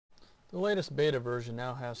The latest beta version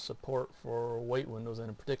now has support for weight windows, and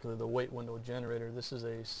in particular the weight window generator. This is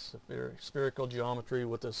a spherical geometry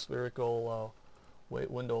with a spherical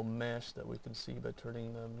weight window mesh that we can see by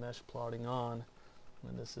turning the mesh plotting on.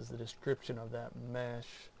 And this is the description of that mesh.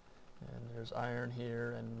 And there's iron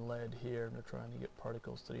here and lead here, and they're trying to get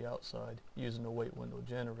particles to the outside using the weight window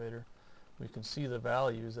generator. We can see the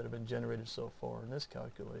values that have been generated so far in this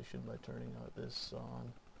calculation by turning this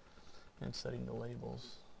on and setting the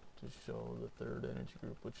labels to show the third energy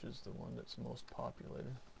group, which is the one that's most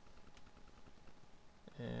populated.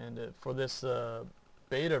 And for this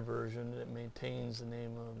beta version, it maintains the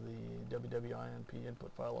name of the WINP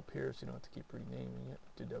input file up here, so you don't have to keep renaming it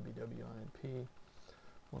to WINP.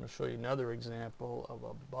 I want to show you another example of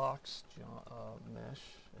a box mesh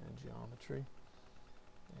and geometry,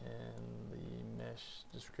 and the mesh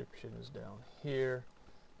description is down here.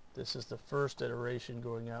 This is the first iteration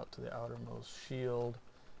going out to the outermost shield,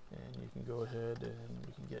 and you can go ahead and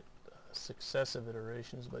we can get successive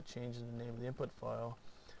iterations by changing the name of the input file,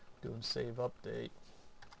 doing save update,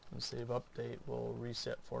 and save update will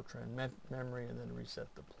reset Fortran memory and then reset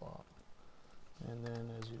the plot. And then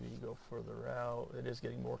as you go further out, it is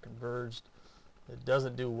getting more converged. It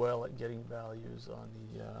doesn't do well at getting values on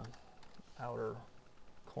the outer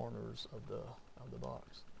corners of the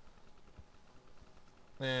box.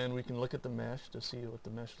 And we can look at the mesh to see what the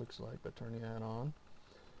mesh looks like by turning that on.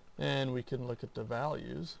 And we can look at the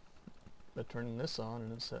values by turning this on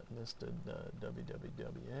and then setting this to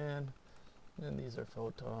WWWN. And these are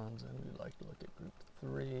photons, and we'd like to look at group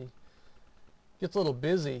 3. Gets a little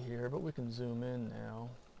busy here, but we can zoom in now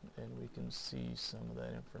and we can see some of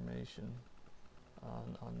that information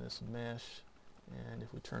on this mesh. And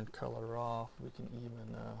if we turn color off, we can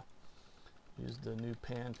even use the new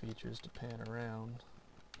pan features to pan around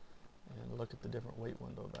and look at the different weight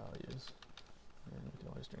window values. And we can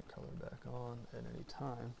always turn color back on at any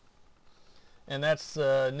time. And that's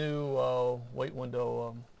the new weight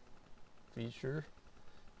window feature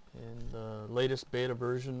in the latest beta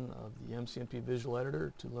version of the MCNP Visual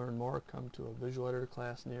Editor. To learn more, come to a Visual Editor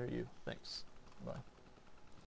class near you. Thanks. Bye.